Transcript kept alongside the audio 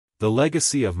The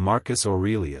legacy of Marcus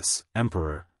Aurelius,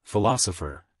 emperor,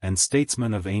 philosopher, and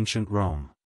statesman of ancient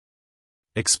Rome.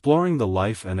 Exploring the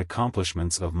life and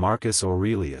accomplishments of Marcus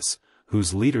Aurelius,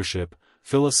 whose leadership,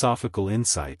 philosophical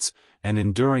insights, and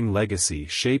enduring legacy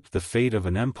shaped the fate of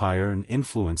an empire and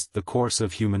influenced the course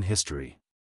of human history.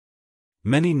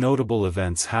 Many notable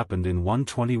events happened in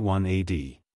 121 AD.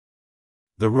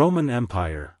 The Roman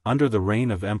Empire, under the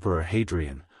reign of Emperor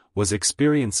Hadrian, was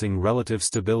experiencing relative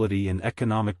stability and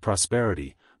economic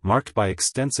prosperity, marked by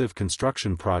extensive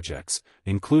construction projects,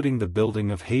 including the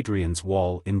building of Hadrian's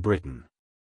Wall in Britain.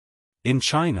 In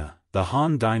China, the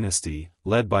Han dynasty,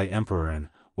 led by Emperor An,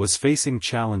 was facing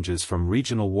challenges from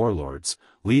regional warlords,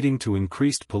 leading to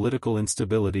increased political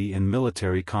instability and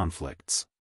military conflicts.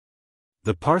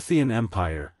 The Parthian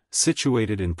Empire,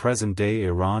 situated in present-day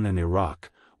Iran and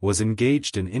Iraq, was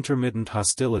engaged in intermittent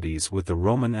hostilities with the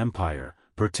Roman Empire,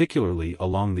 particularly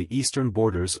along the eastern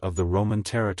borders of the Roman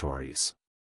territories.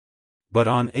 But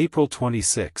on April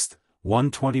 26,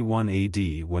 121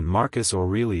 AD, when Marcus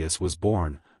Aurelius was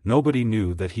born, nobody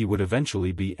knew that he would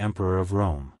eventually be Emperor of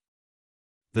Rome.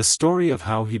 The story of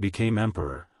how he became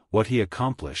emperor, what he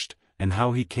accomplished, and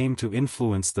how he came to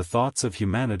influence the thoughts of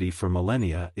humanity for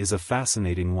millennia is a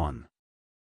fascinating one.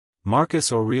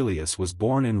 Marcus Aurelius was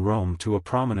born in Rome to a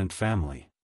prominent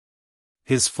family.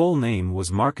 His full name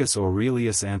was Marcus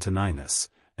Aurelius Antoninus,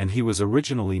 and he was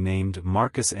originally named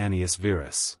Marcus Annius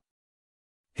Verus.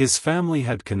 His family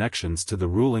had connections to the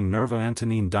ruling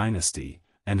Nerva-Antonine dynasty,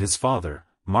 and his father,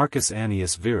 Marcus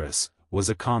Annius Verus, was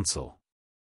a consul.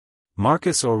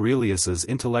 Marcus Aurelius's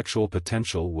intellectual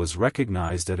potential was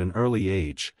recognized at an early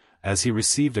age, as he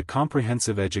received a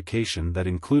comprehensive education that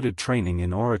included training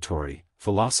in oratory,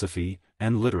 philosophy,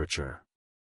 and literature.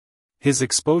 His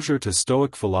exposure to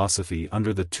Stoic philosophy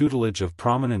under the tutelage of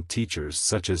prominent teachers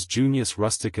such as Junius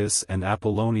Rusticus and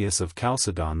Apollonius of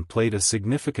Chalcedon played a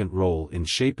significant role in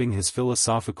shaping his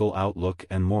philosophical outlook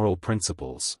and moral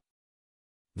principles.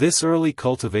 This early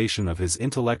cultivation of his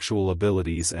intellectual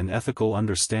abilities and ethical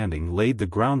understanding laid the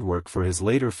groundwork for his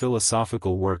later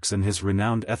philosophical works and his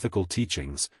renowned ethical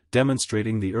teachings,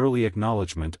 demonstrating the early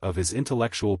acknowledgement of his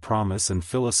intellectual promise and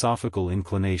philosophical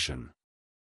inclination.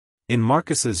 In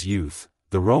Marcus's youth,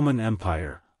 the Roman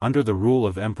Empire, under the rule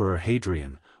of Emperor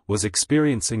Hadrian, was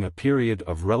experiencing a period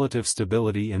of relative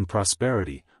stability and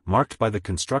prosperity, marked by the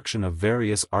construction of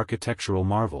various architectural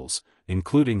marvels,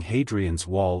 including Hadrian's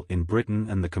Wall in Britain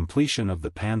and the completion of the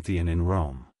Pantheon in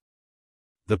Rome.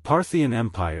 The Parthian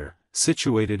Empire,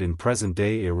 situated in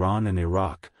present-day Iran and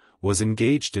Iraq, was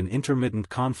engaged in intermittent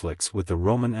conflicts with the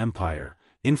Roman Empire,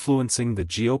 influencing the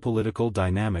geopolitical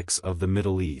dynamics of the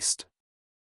Middle East.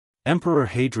 Emperor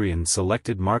Hadrian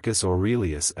selected Marcus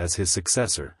Aurelius as his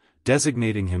successor,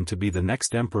 designating him to be the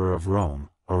next emperor of Rome,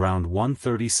 around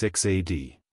 136 AD.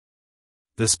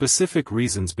 The specific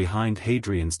reasons behind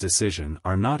Hadrian's decision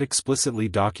are not explicitly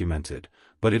documented,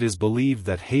 but it is believed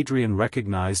that Hadrian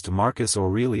recognized Marcus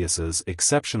Aurelius's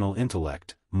exceptional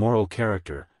intellect, moral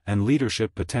character, and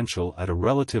leadership potential at a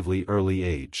relatively early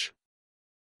age.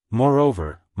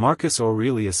 Moreover, Marcus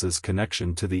Aurelius's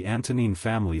connection to the Antonine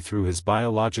family through his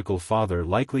biological father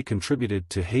likely contributed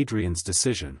to Hadrian's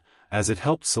decision, as it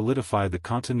helped solidify the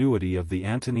continuity of the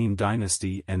Antonine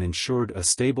dynasty and ensured a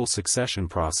stable succession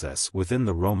process within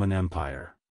the Roman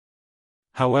Empire.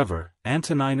 However,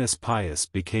 Antoninus Pius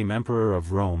became emperor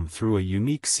of Rome through a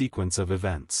unique sequence of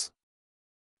events.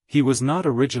 He was not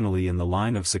originally in the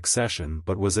line of succession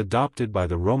but was adopted by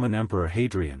the Roman Emperor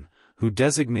Hadrian, who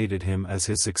designated him as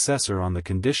his successor on the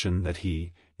condition that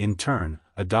he, in turn,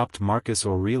 adopt Marcus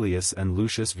Aurelius and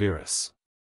Lucius Verus.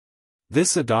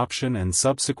 This adoption and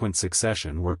subsequent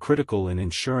succession were critical in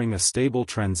ensuring a stable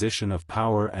transition of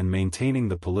power and maintaining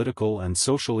the political and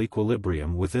social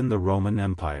equilibrium within the Roman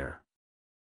Empire.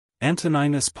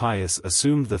 Antoninus Pius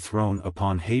assumed the throne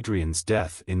upon Hadrian's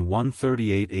death in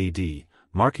 138 AD,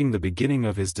 marking the beginning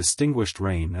of his distinguished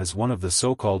reign as one of the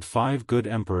so-called five good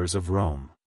emperors of Rome.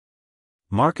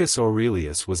 Marcus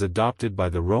Aurelius was adopted by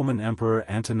the Roman Emperor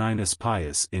Antoninus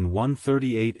Pius in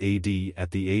 138 AD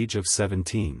at the age of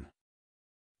 17.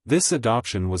 This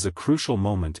adoption was a crucial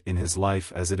moment in his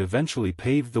life as it eventually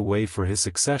paved the way for his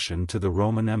succession to the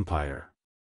Roman Empire.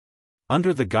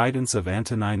 Under the guidance of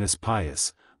Antoninus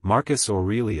Pius, Marcus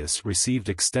Aurelius received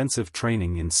extensive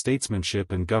training in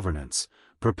statesmanship and governance,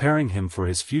 preparing him for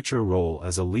his future role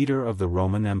as a leader of the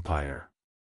Roman Empire.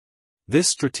 This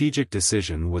strategic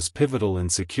decision was pivotal in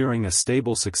securing a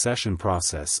stable succession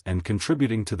process and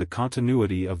contributing to the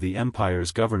continuity of the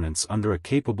empire's governance under a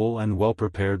capable and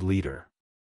well-prepared leader.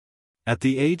 At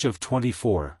the age of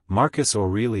 24, Marcus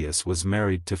Aurelius was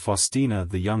married to Faustina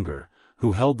the Younger,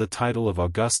 who held the title of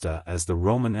Augusta as the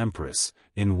Roman Empress,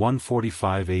 in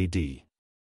 145 AD.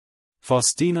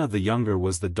 Faustina the Younger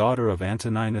was the daughter of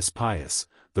Antoninus Pius,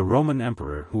 the Roman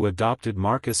emperor who adopted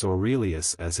Marcus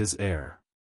Aurelius as his heir.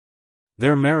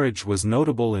 Their marriage was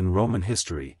notable in Roman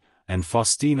history, and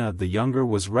Faustina the Younger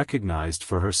was recognized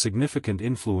for her significant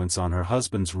influence on her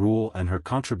husband's rule and her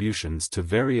contributions to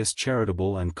various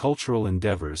charitable and cultural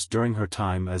endeavors during her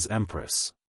time as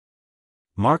empress.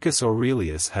 Marcus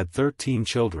Aurelius had 13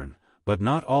 children, but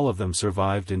not all of them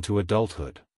survived into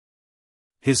adulthood.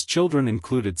 His children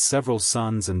included several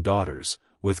sons and daughters,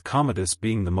 with Commodus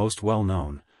being the most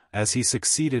well-known, as he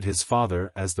succeeded his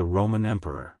father as the Roman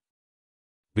emperor.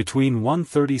 Between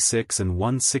 136 and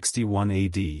 161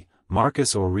 AD,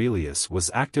 Marcus Aurelius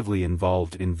was actively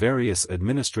involved in various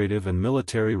administrative and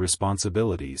military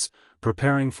responsibilities,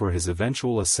 preparing for his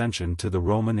eventual ascension to the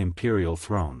Roman imperial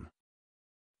throne.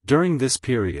 During this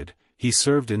period, he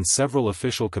served in several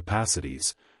official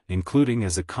capacities, including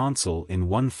as a consul in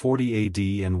 140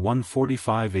 AD and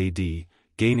 145 AD,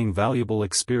 gaining valuable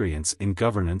experience in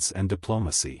governance and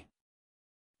diplomacy.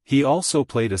 He also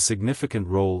played a significant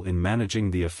role in managing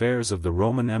the affairs of the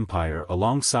Roman Empire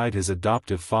alongside his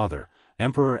adoptive father,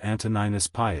 Emperor Antoninus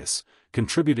Pius,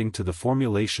 contributing to the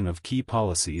formulation of key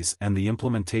policies and the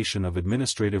implementation of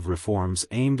administrative reforms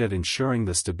aimed at ensuring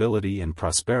the stability and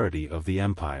prosperity of the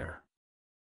empire.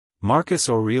 Marcus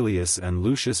Aurelius and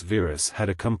Lucius Verus had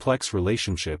a complex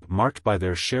relationship marked by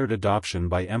their shared adoption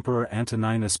by Emperor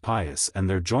Antoninus Pius and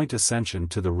their joint ascension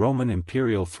to the Roman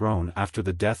imperial throne after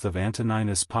the death of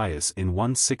Antoninus Pius in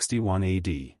 161 AD.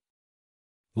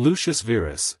 Lucius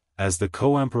Verus, as the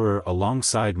co-emperor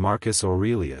alongside Marcus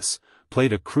Aurelius,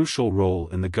 played a crucial role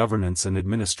in the governance and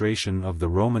administration of the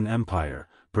Roman Empire,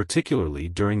 particularly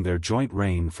during their joint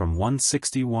reign from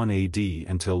 161 AD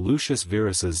until Lucius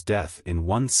Verus's death in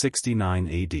 169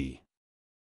 AD.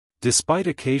 Despite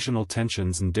occasional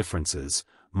tensions and differences,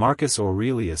 Marcus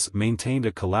Aurelius maintained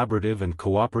a collaborative and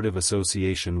cooperative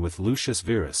association with Lucius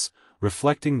Verus,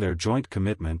 reflecting their joint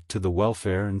commitment to the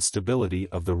welfare and stability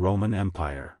of the Roman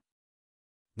Empire.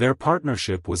 Their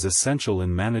partnership was essential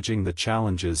in managing the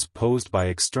challenges posed by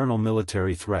external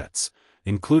military threats,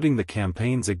 including the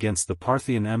campaigns against the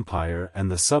Parthian Empire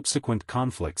and the subsequent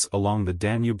conflicts along the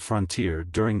Danube frontier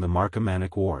during the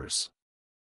Marcomannic Wars.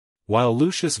 While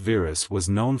Lucius Verus was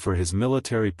known for his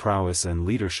military prowess and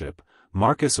leadership,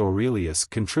 Marcus Aurelius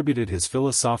contributed his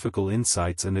philosophical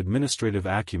insights and administrative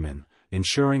acumen,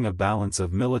 ensuring a balance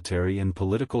of military and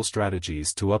political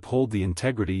strategies to uphold the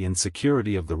integrity and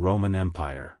security of the Roman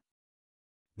Empire.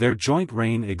 Their joint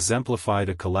reign exemplified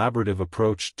a collaborative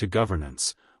approach to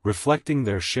governance, reflecting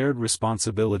their shared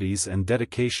responsibilities and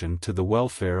dedication to the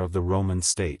welfare of the Roman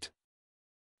state.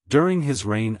 During his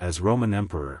reign as Roman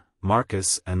emperor,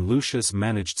 Marcus and Lucius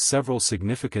managed several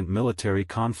significant military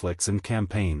conflicts and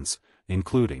campaigns,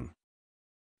 including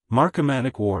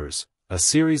Marcomannic Wars, a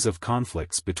series of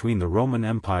conflicts between the Roman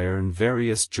Empire and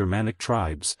various Germanic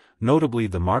tribes, notably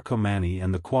the Marcomanni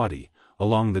and the Quadi,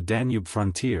 along the Danube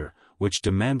frontier, which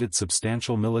demanded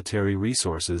substantial military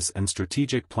resources and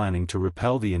strategic planning to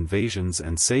repel the invasions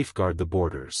and safeguard the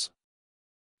borders.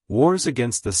 Wars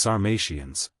against the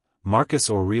Sarmatians. Marcus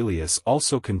Aurelius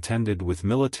also contended with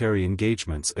military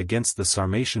engagements against the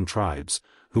Sarmatian tribes,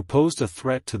 who posed a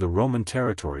threat to the Roman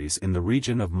territories in the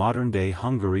region of modern-day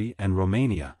Hungary and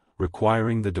Romania,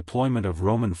 requiring the deployment of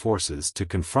Roman forces to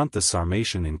confront the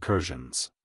Sarmatian incursions.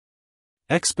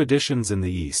 Expeditions in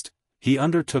the east. He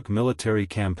undertook military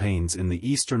campaigns in the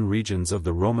eastern regions of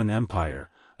the Roman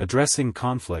Empire, addressing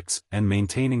conflicts and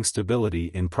maintaining stability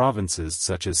in provinces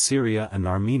such as Syria and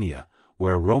Armenia,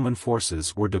 where Roman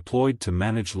forces were deployed to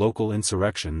manage local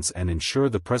insurrections and ensure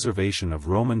the preservation of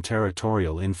Roman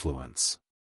territorial influence.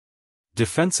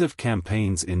 Defensive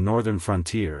campaigns in northern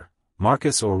frontier.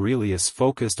 Marcus Aurelius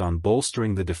focused on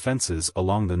bolstering the defenses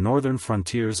along the northern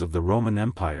frontiers of the Roman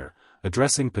Empire,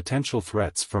 addressing potential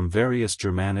threats from various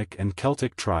Germanic and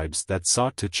Celtic tribes that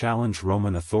sought to challenge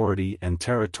Roman authority and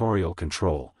territorial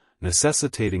control,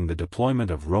 necessitating the deployment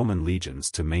of Roman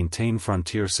legions to maintain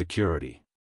frontier security.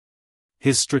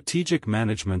 His strategic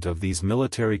management of these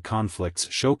military conflicts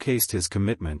showcased his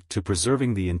commitment to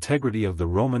preserving the integrity of the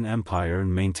Roman Empire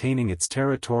and maintaining its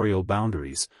territorial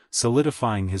boundaries,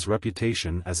 solidifying his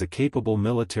reputation as a capable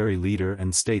military leader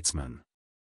and statesman.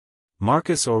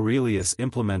 Marcus Aurelius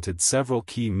implemented several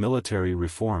key military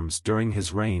reforms during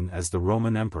his reign as the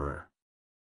Roman emperor.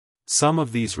 Some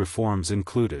of these reforms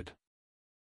included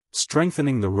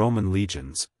strengthening the Roman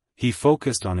legions. He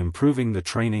focused on improving the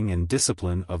training and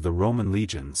discipline of the Roman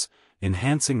legions,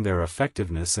 enhancing their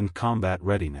effectiveness and combat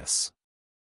readiness.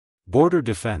 Border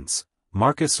defense.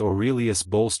 Marcus Aurelius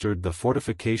bolstered the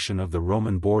fortification of the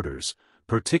Roman borders,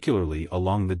 particularly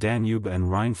along the Danube and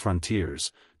Rhine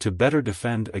frontiers, to better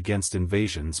defend against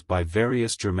invasions by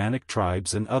various Germanic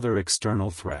tribes and other external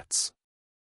threats.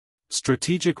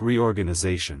 Strategic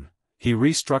reorganization. He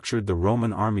restructured the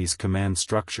Roman army's command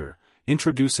structure,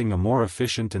 introducing a more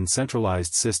efficient and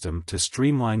centralized system to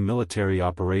streamline military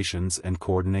operations and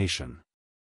coordination.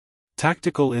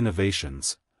 Tactical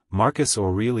innovations. Marcus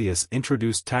Aurelius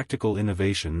introduced tactical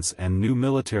innovations and new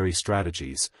military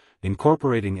strategies,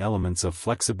 incorporating elements of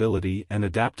flexibility and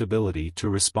adaptability to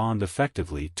respond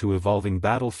effectively to evolving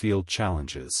battlefield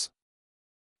challenges.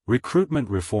 Recruitment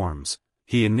reforms.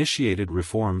 He initiated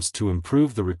reforms to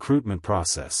improve the recruitment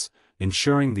process,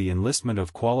 ensuring the enlistment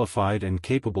of qualified and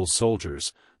capable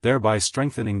soldiers, thereby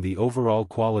strengthening the overall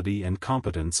quality and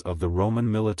competence of the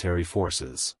Roman military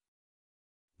forces.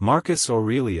 Marcus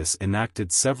Aurelius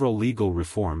enacted several legal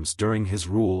reforms during his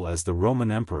rule as the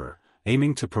Roman emperor,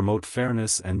 aiming to promote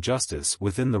fairness and justice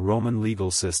within the Roman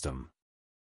legal system.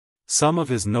 Some of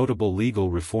his notable legal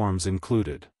reforms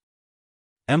included: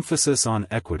 emphasis on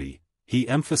equity. He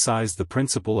emphasized the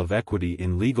principle of equity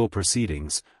in legal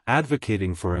proceedings,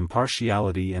 advocating for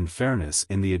impartiality and fairness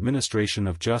in the administration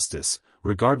of justice,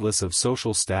 regardless of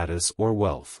social status or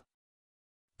wealth.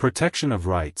 Protection of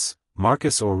rights.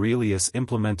 Marcus Aurelius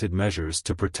implemented measures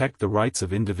to protect the rights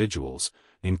of individuals,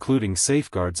 including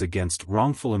safeguards against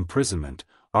wrongful imprisonment,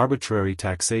 arbitrary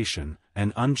taxation,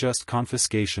 and unjust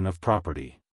confiscation of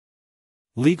property.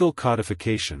 Legal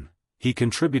codification. He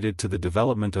contributed to the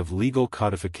development of legal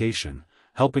codification,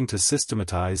 helping to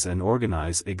systematize and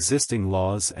organize existing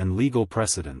laws and legal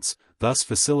precedents, thus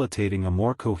facilitating a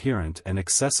more coherent and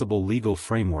accessible legal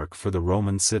framework for the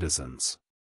Roman citizens.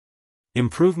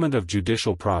 Improvement of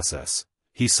judicial process.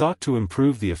 He sought to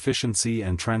improve the efficiency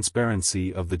and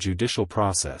transparency of the judicial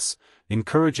process,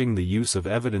 encouraging the use of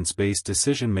evidence-based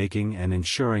decision-making and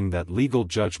ensuring that legal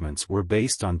judgments were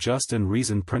based on just and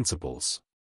reasoned principles.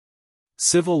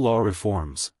 Civil law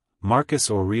reforms.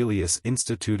 Marcus Aurelius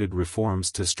instituted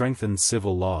reforms to strengthen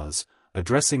civil laws,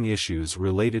 addressing issues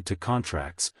related to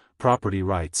contracts, property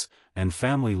rights, and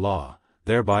family law,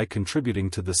 thereby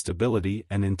contributing to the stability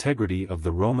and integrity of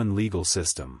the Roman legal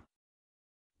system.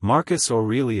 Marcus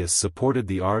Aurelius supported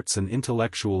the arts and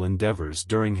intellectual endeavors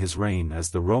during his reign as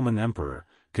the Roman emperor,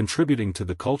 contributing to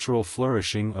the cultural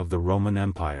flourishing of the Roman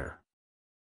Empire.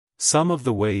 Some of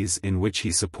the ways in which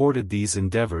he supported these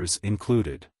endeavors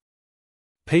included: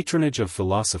 patronage of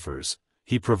philosophers.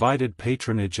 He provided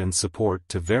patronage and support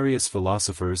to various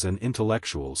philosophers and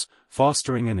intellectuals,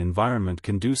 fostering an environment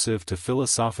conducive to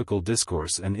philosophical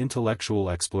discourse and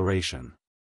intellectual exploration.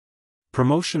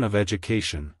 Promotion of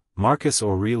education. Marcus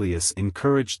Aurelius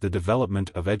encouraged the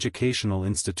development of educational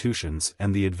institutions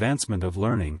and the advancement of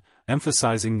learning,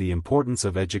 emphasizing the importance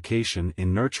of education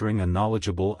in nurturing a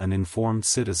knowledgeable and informed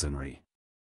citizenry.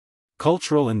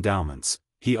 Cultural endowments.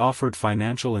 He offered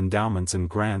financial endowments and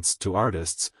grants to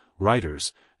artists,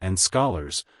 writers, and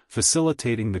scholars,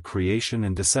 facilitating the creation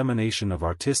and dissemination of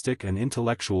artistic and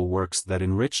intellectual works that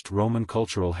enriched Roman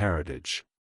cultural heritage.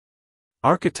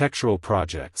 Architectural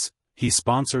projects. He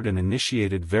sponsored and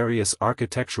initiated various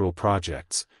architectural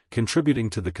projects,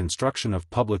 contributing to the construction of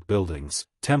public buildings,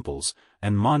 temples,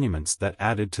 and monuments that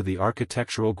added to the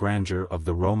architectural grandeur of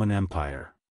the Roman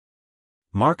Empire.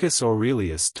 Marcus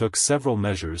Aurelius took several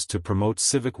measures to promote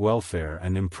civic welfare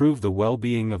and improve the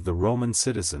well-being of the Roman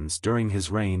citizens during his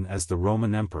reign as the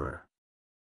Roman emperor.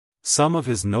 Some of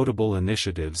his notable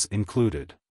initiatives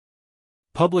included: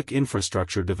 public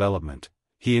infrastructure development.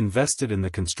 He invested in the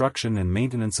construction and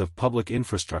maintenance of public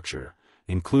infrastructure,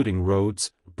 including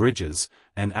roads, bridges,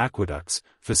 and aqueducts,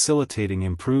 facilitating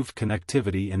improved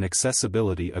connectivity and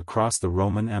accessibility across the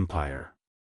Roman Empire.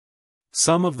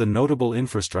 Some of the notable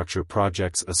infrastructure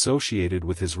projects associated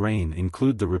with his reign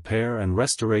include the repair and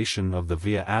restoration of the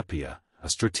Via Appia, a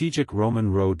strategic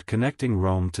Roman road connecting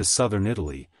Rome to southern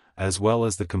Italy, as well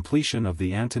as the completion of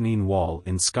the Antonine Wall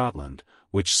in Scotland,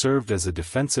 which served as a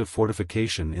defensive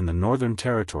fortification in the northern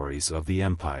territories of the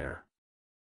empire.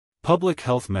 Public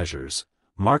health measures.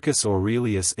 Marcus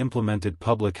Aurelius implemented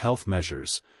public health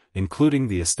measures, including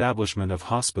the establishment of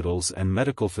hospitals and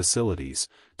medical facilities,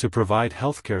 to provide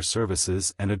healthcare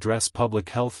services and address public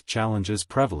health challenges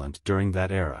prevalent during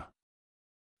that era.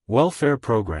 Welfare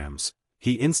programs.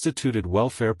 He instituted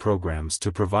welfare programs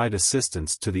to provide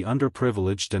assistance to the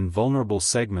underprivileged and vulnerable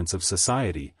segments of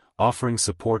society, offering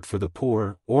support for the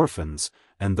poor, orphans,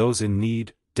 and those in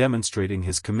need, demonstrating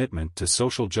his commitment to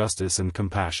social justice and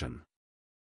compassion.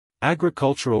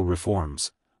 Agricultural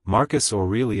reforms. Marcus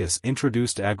Aurelius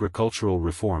introduced agricultural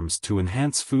reforms to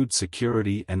enhance food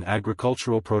security and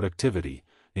agricultural productivity,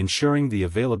 ensuring the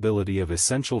availability of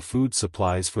essential food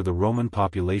supplies for the Roman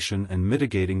population and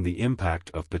mitigating the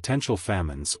impact of potential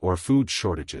famines or food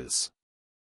shortages.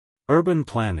 Urban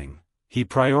planning. He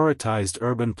prioritized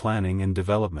urban planning and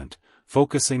development,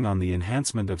 focusing on the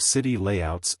enhancement of city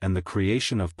layouts and the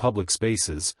creation of public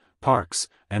spaces, parks,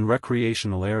 and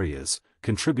recreational areas,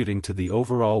 contributing to the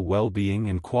overall well-being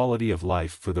and quality of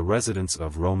life for the residents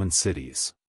of Roman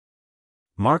cities.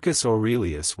 Marcus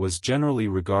Aurelius was generally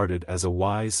regarded as a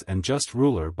wise and just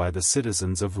ruler by the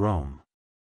citizens of Rome.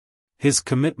 His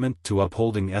commitment to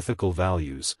upholding ethical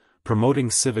values, promoting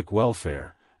civic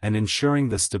welfare, and ensuring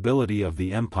the stability of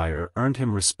the empire earned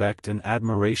him respect and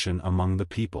admiration among the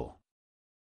people.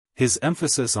 His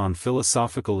emphasis on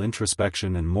philosophical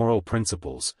introspection and moral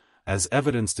principles, as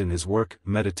evidenced in his work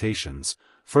Meditations,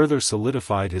 further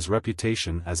solidified his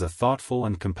reputation as a thoughtful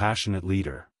and compassionate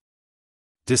leader.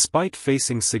 Despite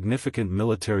facing significant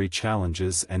military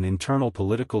challenges and internal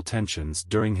political tensions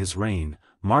during his reign,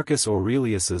 Marcus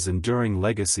Aurelius's enduring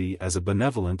legacy as a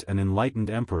benevolent and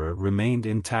enlightened emperor remained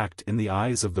intact in the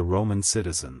eyes of the Roman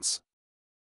citizens.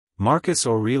 Marcus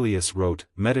Aurelius wrote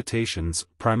Meditations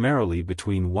primarily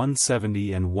between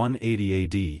 170 and 180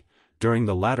 AD, during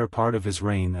the latter part of his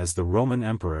reign as the Roman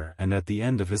emperor and at the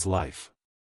end of his life.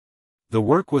 The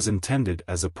work was intended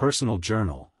as a personal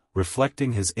journal,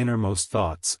 reflecting his innermost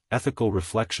thoughts, ethical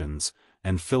reflections,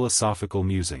 and philosophical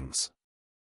musings.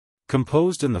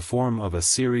 Composed in the form of a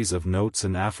series of notes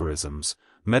and aphorisms,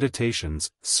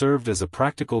 Meditations served as a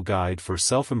practical guide for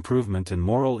self-improvement and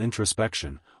moral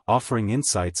introspection, offering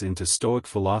insights into Stoic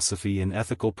philosophy and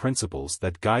ethical principles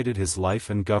that guided his life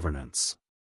and governance.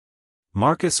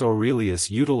 Marcus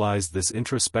Aurelius utilized this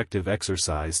introspective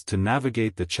exercise to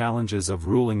navigate the challenges of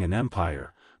ruling an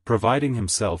empire, providing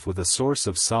himself with a source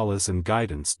of solace and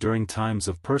guidance during times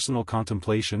of personal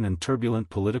contemplation and turbulent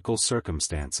political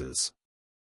circumstances.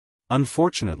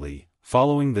 Unfortunately,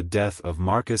 following the death of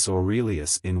Marcus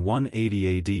Aurelius in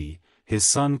 180 AD, his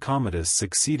son Commodus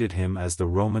succeeded him as the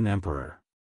Roman emperor.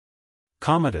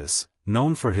 Commodus,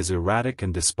 known for his erratic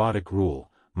and despotic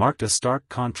rule, marked a stark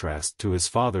contrast to his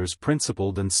father's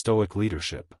principled and stoic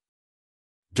leadership.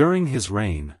 During his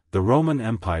reign, the Roman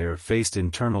Empire faced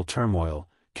internal turmoil,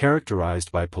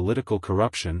 characterized by political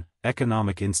corruption,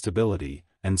 economic instability,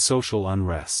 and social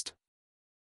unrest.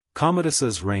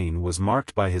 Commodus's reign was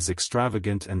marked by his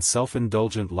extravagant and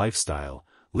self-indulgent lifestyle,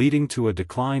 leading to a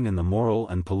decline in the moral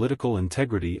and political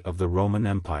integrity of the Roman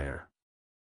Empire.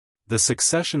 The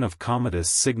succession of Commodus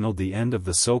signaled the end of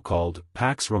the so-called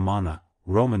Pax Romana,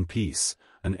 Roman peace,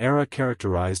 an era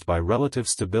characterized by relative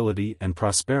stability and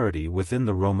prosperity within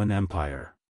the Roman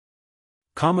Empire.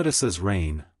 Commodus's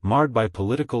reign, marred by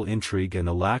political intrigue and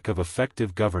a lack of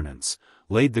effective governance,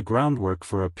 laid the groundwork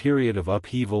for a period of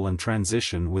upheaval and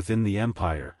transition within the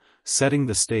empire, setting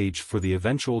the stage for the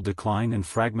eventual decline and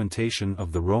fragmentation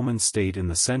of the Roman state in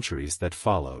the centuries that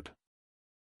followed.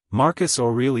 Marcus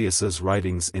Aurelius's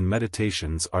writings in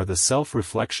Meditations are the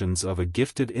self-reflections of a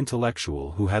gifted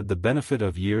intellectual who had the benefit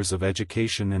of years of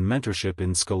education and mentorship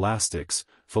in scholastics,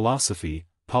 philosophy,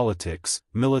 politics,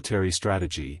 military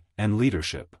strategy, and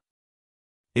leadership.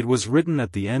 It was written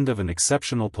at the end of an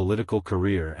exceptional political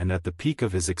career and at the peak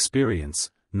of his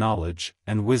experience, knowledge,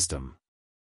 and wisdom.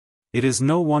 It is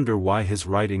no wonder why his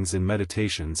writings in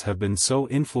Meditations have been so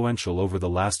influential over the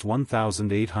last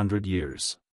 1,800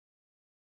 years.